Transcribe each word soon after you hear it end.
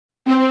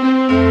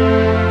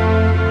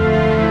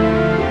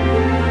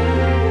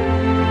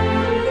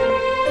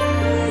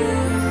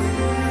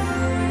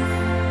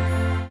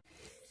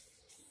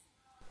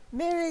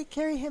Mere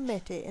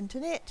Kirihimete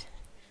Internet.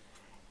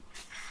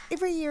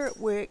 Every year at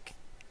work,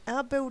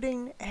 our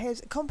building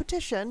has a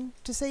competition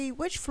to see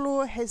which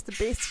floor has the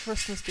best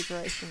Christmas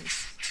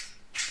decorations.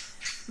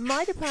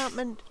 My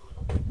department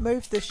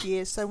moved this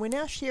year, so we're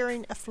now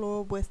sharing a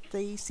floor with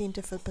the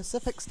Centre for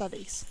Pacific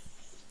Studies.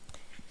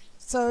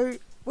 So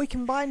we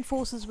combined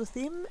forces with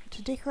them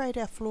to decorate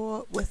our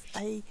floor with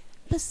a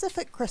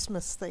Pacific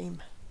Christmas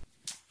theme.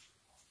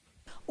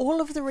 All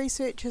of the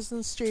researchers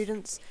and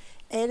students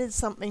added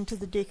something to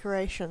the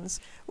decorations,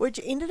 which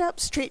ended up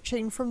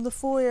stretching from the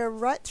foyer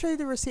right through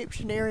the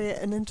reception area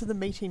and into the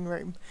meeting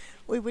room.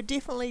 We were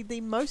definitely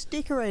the most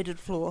decorated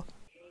floor.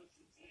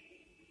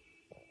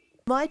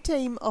 My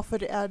team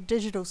offered our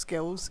digital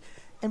skills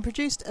and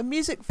produced a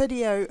music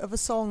video of a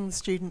song the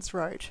students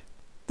wrote.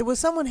 There was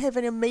someone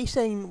having a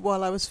meeting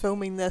while I was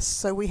filming this,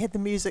 so we had the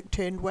music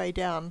turned way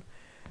down,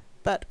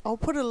 but I'll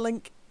put a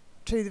link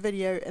to the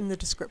video in the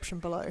description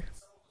below.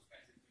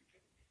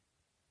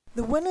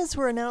 The winners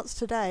were announced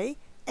today,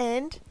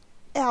 and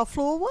our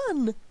floor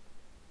won!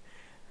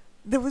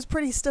 There was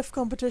pretty stiff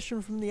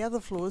competition from the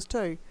other floors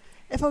too.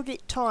 If I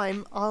get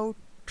time, I'll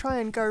try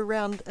and go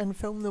round and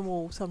film them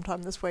all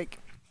sometime this week.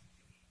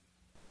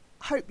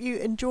 Hope you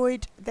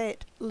enjoyed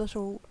that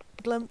little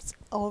glimpse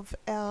of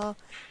our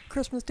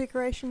Christmas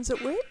decorations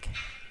at work.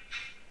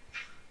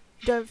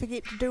 Don't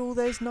forget to do all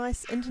those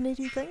nice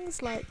internety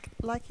things like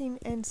liking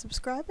and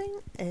subscribing,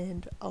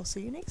 and I'll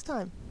see you next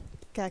time.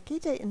 Ka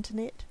kite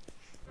internet.